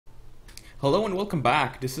Hello and welcome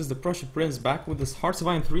back. This is the Prussian Prince back with this Hearts of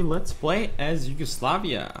Iron 3 Let's Play as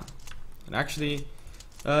Yugoslavia. And actually,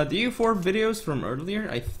 the EU4 videos from earlier,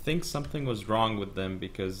 I think something was wrong with them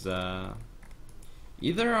because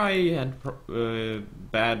either I had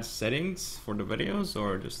bad settings for the videos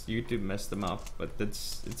or just YouTube messed them up, but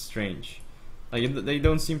it's strange. Like, they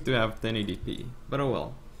don't seem to have 1080p, but oh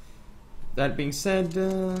well. That being said,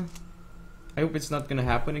 I hope it's not gonna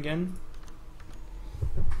happen again.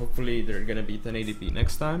 Hopefully they're gonna be 1080p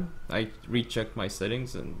next time. I rechecked my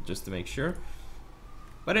settings and just to make sure.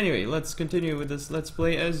 But anyway, let's continue with this Let's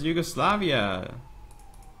Play as Yugoslavia.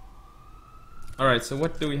 Alright, so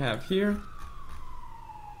what do we have here?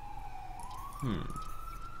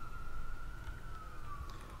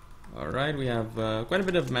 Alright, we have quite a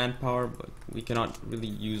bit of manpower, but we cannot really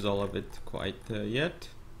use all of it quite yet.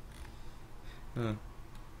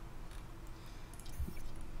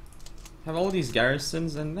 Have all these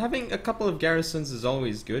garrisons, and having a couple of garrisons is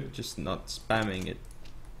always good, just not spamming it.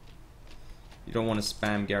 You don't want to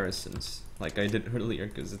spam garrisons like I did earlier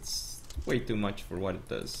because it's way too much for what it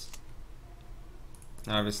does.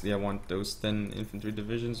 Obviously I want those 10 infantry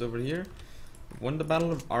divisions over here. Won the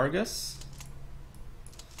Battle of Argos.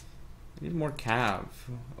 I need more cav.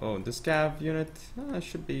 Oh, this cav unit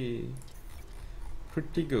should be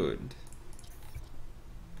pretty good.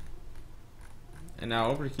 And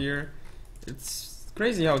now over here, it's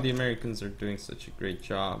crazy how the Americans are doing such a great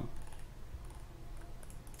job.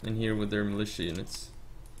 And here with their militia units.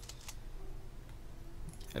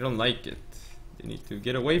 I don't like it. They need to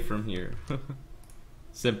get away from here.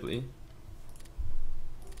 Simply.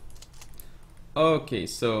 Okay,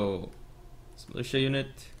 so this militia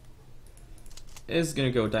unit is gonna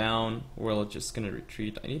go down. We're just gonna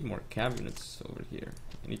retreat. I need more cav units over here.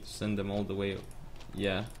 I need to send them all the way.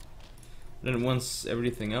 Yeah. Then once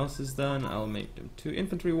everything else is done, I'll make them to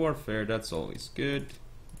infantry warfare. That's always good.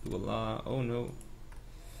 Voila. Oh no.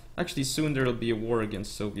 Actually, soon there'll be a war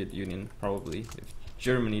against Soviet Union, probably, if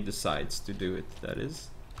Germany decides to do it, that is.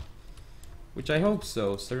 Which I hope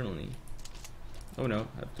so, certainly. Oh no,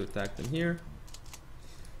 I have to attack them here.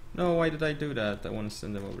 No, why did I do that? I want to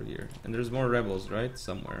send them over here. And there's more rebels, right?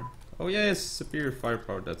 Somewhere. Oh yes, superior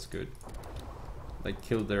firepower, that's good. Like,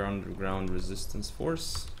 kill their underground resistance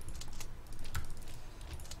force.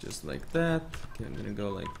 Just like that. Okay, I'm gonna go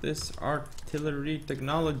like this. Artillery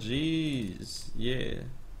technologies. Yeah.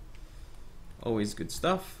 Always good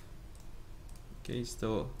stuff. Okay,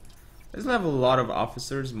 still. I still have a lot of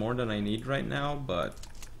officers, more than I need right now, but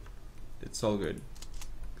it's all good.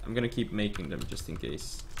 I'm gonna keep making them just in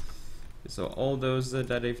case. Okay, so all those that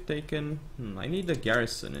they've taken. I need a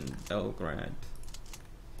garrison in Belgrade.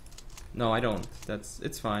 No, I don't.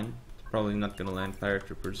 It's fine. Probably not gonna land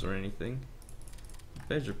paratroopers or anything.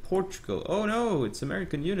 Portugal. Oh no, it's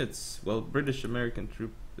American units. Well, British American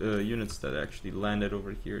troop units that actually landed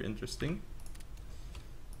over here. Interesting.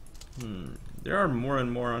 There are more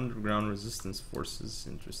and more underground resistance forces.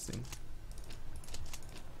 Interesting.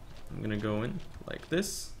 I'm gonna go in like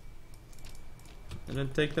this and then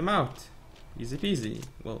take them out. Easy peasy.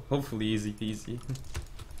 Well, hopefully easy peasy.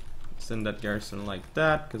 Send that garrison like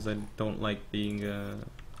that because I don't like being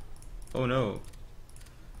oh no.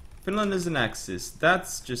 Finland is an Axis.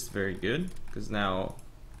 That's just very good, because now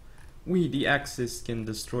we, the Axis, can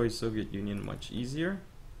destroy Soviet Union much easier.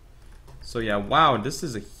 So yeah, wow, this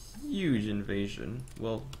is a huge invasion.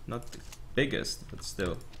 Well, not the biggest, but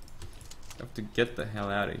still. I have to get the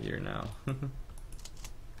hell out of here now.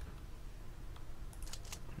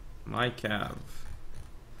 My cav.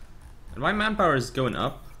 And my manpower is going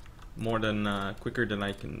up more than quicker than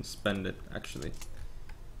I can spend it, actually.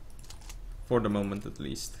 For the moment, at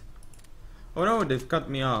least. Oh no, they've cut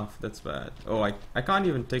me off. That's bad. Oh, I can't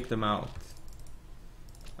even take them out.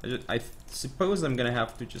 I suppose I'm gonna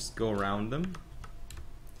have to just go around them.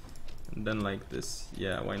 And then like this.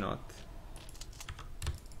 Yeah, why not?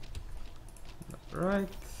 Alright.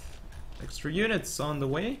 Extra units on the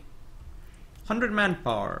way. 100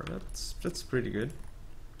 manpower. That's pretty good.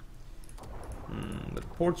 But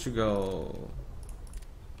Portugal.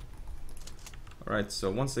 Alright, so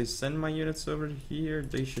once I send my units over here,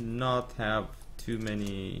 they should not have too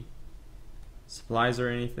many supplies or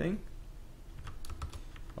anything.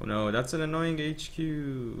 Oh no, that's an annoying HQ.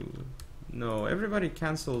 No, everybody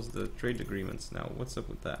cancels the trade agreements now. What's up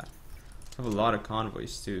with that? I have a lot of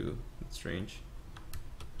convoys too. That's strange.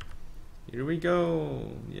 Here we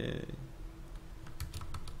go. Yay.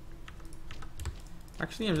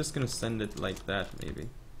 Actually, I'm just gonna send it like that, maybe.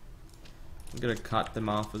 I'm gonna cut them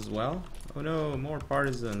off as well. Oh no, more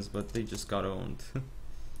partisans, but they just got owned.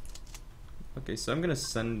 Okay, so I'm gonna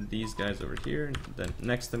send these guys over here, and then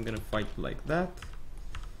next I'm gonna fight like that.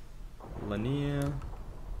 Lania.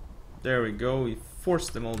 There we go, we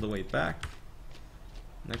forced them all the way back.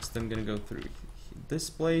 Next I'm gonna go through this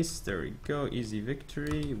place. There we go, easy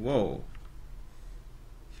victory. Whoa.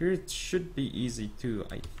 Here it should be easy too,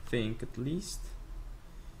 I think, at least.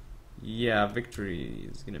 Yeah, victory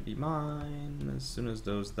is gonna be mine as soon as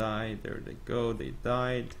those die. There they go, they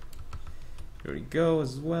died. Here we go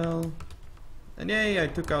as well. And yay, I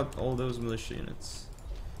took out all those militia units.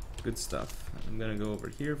 Good stuff. I'm gonna go over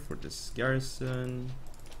here for this garrison.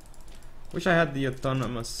 Wish I had the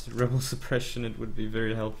autonomous rebel suppression, it would be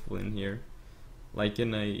very helpful in here. Like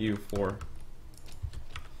in a EU4.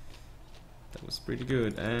 That was pretty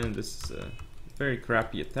good. And this is a very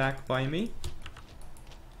crappy attack by me.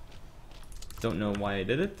 Don't know why I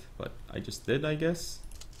did it, but I just did, I guess.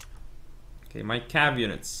 Okay, my cav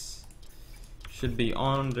units should be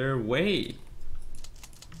on their way.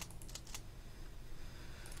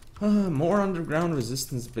 More underground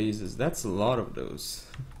resistance bases. That's a lot of those.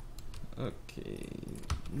 Okay,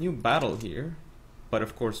 new battle here. But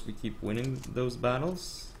of course we keep winning those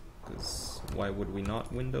battles, because why would we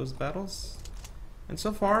not win those battles? And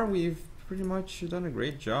so far we've pretty much done a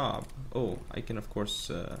great job. Oh, I can of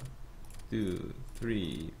course do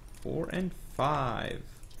 3, 4, and 5.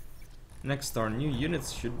 Next, our new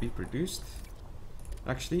units should be produced.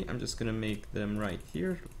 Actually, I'm just gonna make them right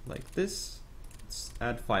here, like this. Let's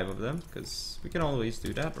add 5 of them, because we can always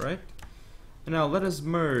do that, right? And now let us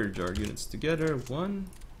merge our units together. 1,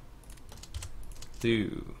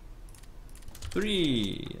 2,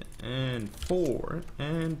 3, and 4,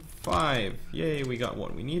 and 5. Yay, we got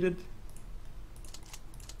what we needed.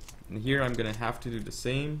 And here I'm gonna have to do the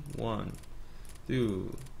same. 1,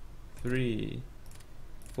 2, 3,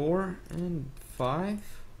 4, and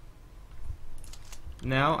 5.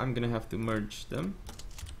 Now I'm gonna have to merge them.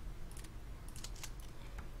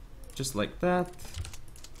 Just like that.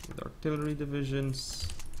 With artillery divisions.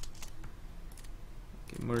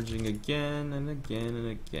 Okay, merging again and again and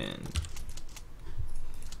again.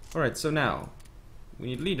 Alright, so now we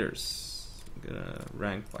need leaders. I'm gonna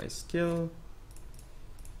rank by skill.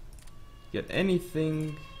 Get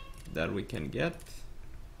anything that we can get.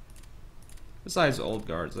 Besides old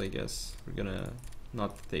guards, I guess. We're gonna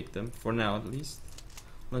not take them, for now at least.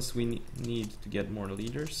 Unless we need to get more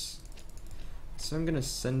leaders. So I'm gonna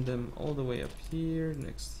send them all the way up here,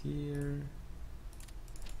 next here.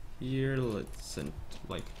 Here, let's send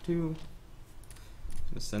like 2. I'm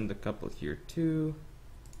gonna send a couple here too.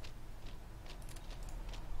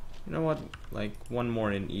 You know what, like 1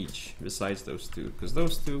 more in each besides those 2, because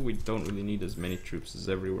those 2 we don't really need as many troops as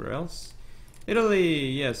everywhere else. Italy,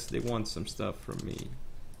 yes, they want some stuff from me.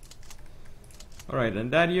 Alright,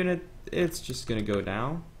 and that unit, it's just gonna go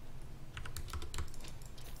down.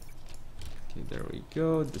 Okay, there we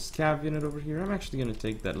go. This cav unit over here, I'm actually gonna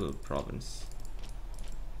take that little province.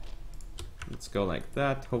 Let's go like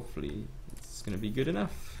that. Hopefully it's gonna be good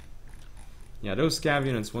enough. Yeah, those cav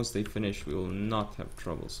units, once they finish, we will not have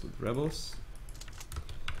troubles with rebels.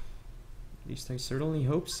 At least I certainly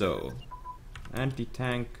hope so.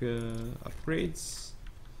 Anti-tank upgrades.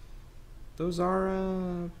 Those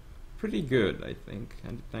are pretty good, I think.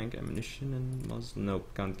 Anti-tank ammunition and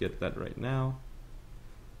nope, can't get that right now.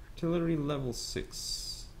 Artillery level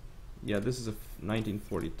 6. Yeah, this is a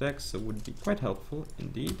 1940 tech, so would be quite helpful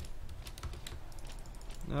indeed.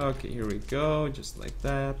 Okay, here we go, just like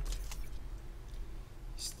that.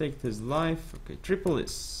 Staked his life. Okay,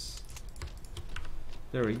 Tripolis.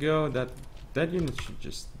 There we go. That unit should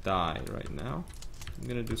just die right now. I'm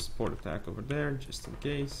gonna do support attack over there just in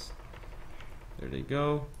case. There they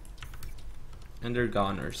go. And they're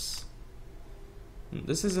goners.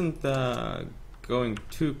 This isn't going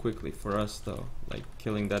too quickly for us though, like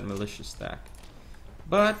killing that militia stack.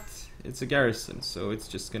 But it's a garrison, so it's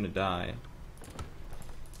just gonna die.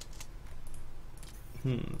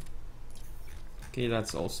 Okay,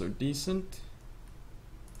 that's also decent.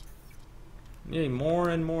 Yay, more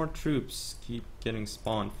and more troops keep getting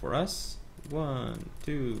spawned for us. 1,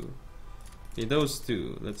 2. Okay, those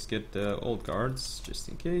 2. Let's get the old guards, just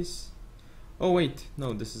in case. Oh wait,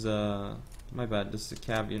 no, this is a... my bad, this is a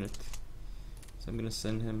cav unit. So I'm gonna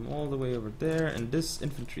send him all the way over there, and this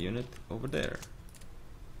infantry unit over there.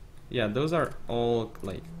 Yeah, those are all,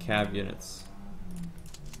 like, cav units.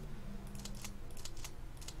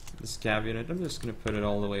 This cav unit, I'm just gonna put it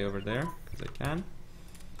all the way over there, because I can.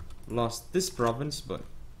 Lost this province, but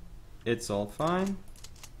it's all fine.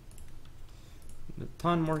 A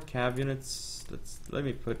ton more cav units. Let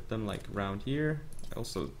me put them like around here. I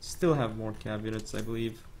also still have more cav units, I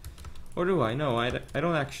believe. Or do I? No, I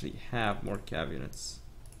don't actually have more cav units.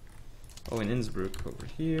 Oh, in Innsbruck over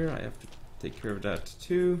here, I have to take care of that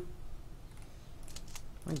too.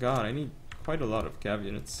 My god, I need quite a lot of cav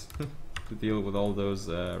units to deal with all those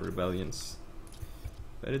rebellions.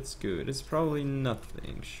 But it's good. It's probably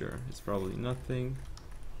nothing, sure. It's probably nothing.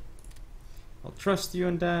 I'll trust you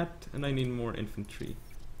on that, and I need more infantry.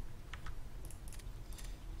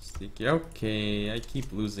 Sticky. Okay, I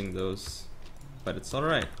keep losing those, but it's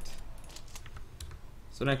alright.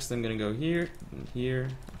 So next I'm gonna go here, and here.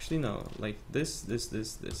 Actually no, like this.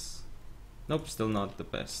 Nope, still not the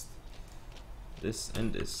best. This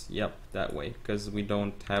and this, yep, that way, because we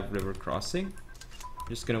don't have river crossing.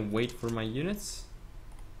 Just gonna wait for my units.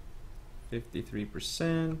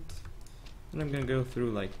 53%. And I'm gonna go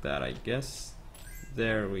through like that, I guess.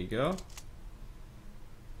 There we go.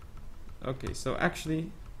 Okay, so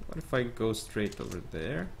actually, what if I go straight over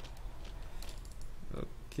there?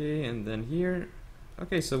 Okay, and then here.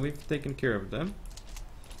 Okay, so we've taken care of them.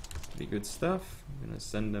 Pretty good stuff. I'm gonna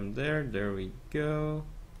send them there. There we go.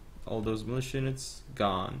 All those militia units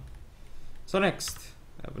gone. So next,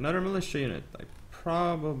 I have another militia unit. I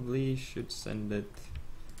probably should send it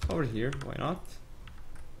over here. Why not?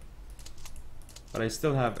 But I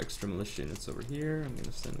still have extra militia units over here. I'm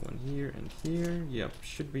gonna send one here and here. Yep,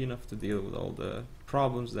 should be enough to deal with all the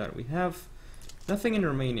problems that we have. Nothing in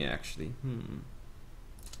Romania actually. You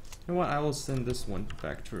know what? I will send this one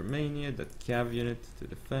back to Romania. That cav unit to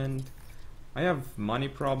defend. I have money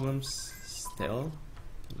problems still.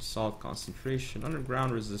 Assault concentration.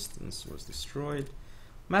 Underground resistance was destroyed.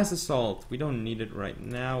 Mass assault. We don't need it right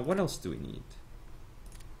now. What else do we need?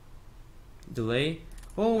 Delay.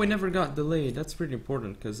 Oh, we never got delay. That's pretty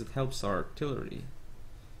important because it helps our artillery.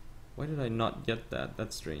 Why did I not get that?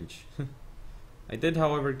 That's strange. I did,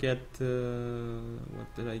 however, get...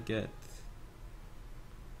 what did I get?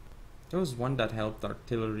 There was one that helped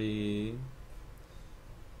artillery.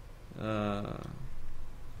 I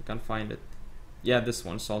can't find it. Yeah, this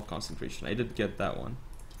one, assault concentration. I did get that one.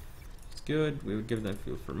 It's good. We would give them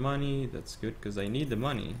fuel for money. That's good because I need the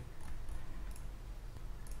money.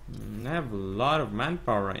 I have a lot of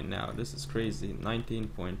manpower right now. This is crazy.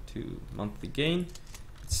 19.2 monthly gain.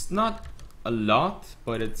 It's not a lot,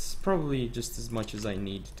 but it's probably just as much as I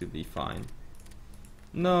need to be fine.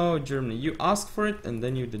 No, Germany. You ask for it and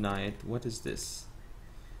then you deny it. What is this?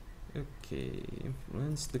 Okay.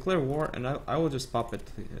 Influence. Declare war and I will just pop it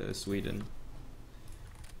Sweden.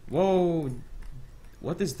 Whoa.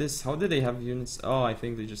 What is this? How did they have units? Oh, I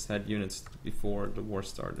think they just had units before the war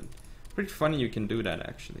started. Pretty funny you can do that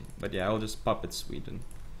actually. But yeah, I'll just puppet Sweden.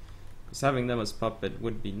 Because having them as puppet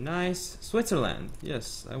would be nice. Switzerland.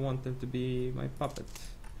 Yes, I want them to be my puppet.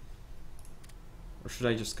 Or should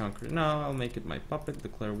I just conquer it? No, I'll make it my puppet.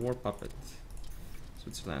 Declare war puppet.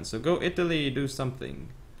 Switzerland. So go Italy, do something.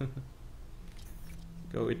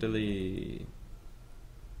 Go Italy.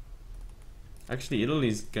 Actually,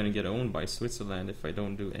 Italy's gonna get owned by Switzerland if I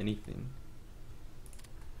don't do anything.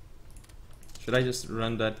 Should I just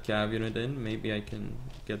run that cav unit in? Maybe I can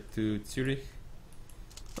get to Zurich.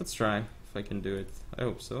 Let's try if I can do it. I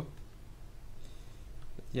hope so.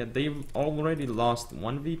 But yeah, they've already lost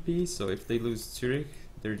one VP, so if they lose Zurich,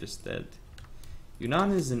 they're just dead.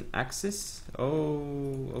 Yunnan is in Axis.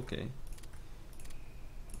 Oh, okay.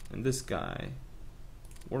 And this guy.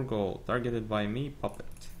 War goal. Targeted by me. Puppet.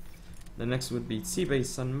 The next would be Sibei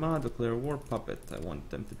Sanma. Declare war puppet. I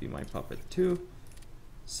want them to be my puppet too.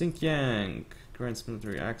 Xinjiang. Grants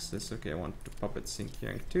military access. Okay, I want to puppet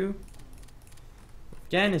Xinjiang too.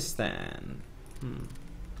 Afghanistan.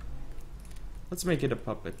 Let's make it a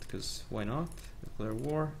puppet, because why not? Declare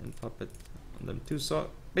war and puppet on them too. So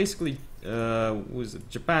basically,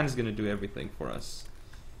 Japan is gonna do everything for us.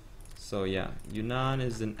 So yeah, Yunnan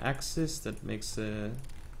is an axis that makes it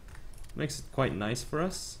quite nice for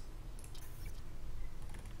us.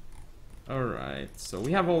 Alright, so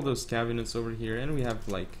we have all those cabinets over here, and we have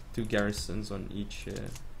like 2 garrisons on each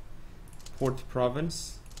port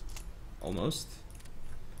province. Almost.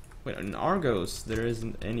 Wait, in Argos there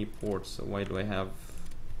isn't any port, so why do I have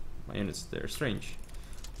my units there? Strange.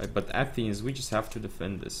 Right, but Athens, we just have to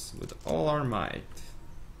defend this with all our might.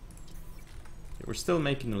 Okay, we're still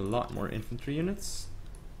making a lot more infantry units.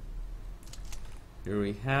 Here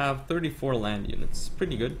we have 34 land units.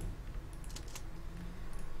 Pretty good.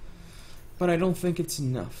 But I don't think it's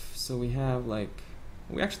enough. So we have like...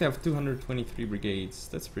 we actually have 223 brigades.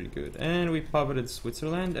 That's pretty good. And we puppeted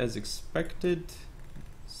Switzerland as expected.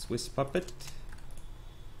 Swiss puppet.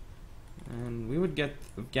 And we would get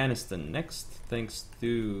Afghanistan next, thanks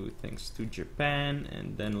to Japan,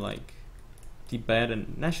 and then like Tibet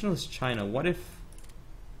and nationalist China. What if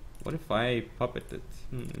What if I puppet it?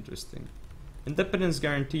 Interesting. Independence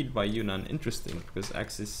guaranteed by Yunnan. Interesting, because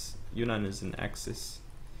Axis Yunnan is in Axis.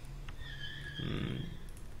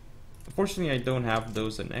 Unfortunately, I don't have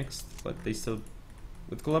those annexed, but they still,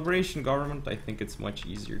 with collaboration government, I think it's much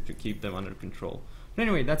easier to keep them under control. But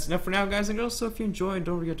anyway, that's enough for now, guys and girls. So if you enjoyed,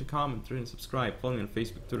 don't forget to comment, rate, and subscribe. Follow me on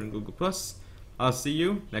Facebook, Twitter, and Google+. I'll see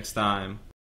you next time.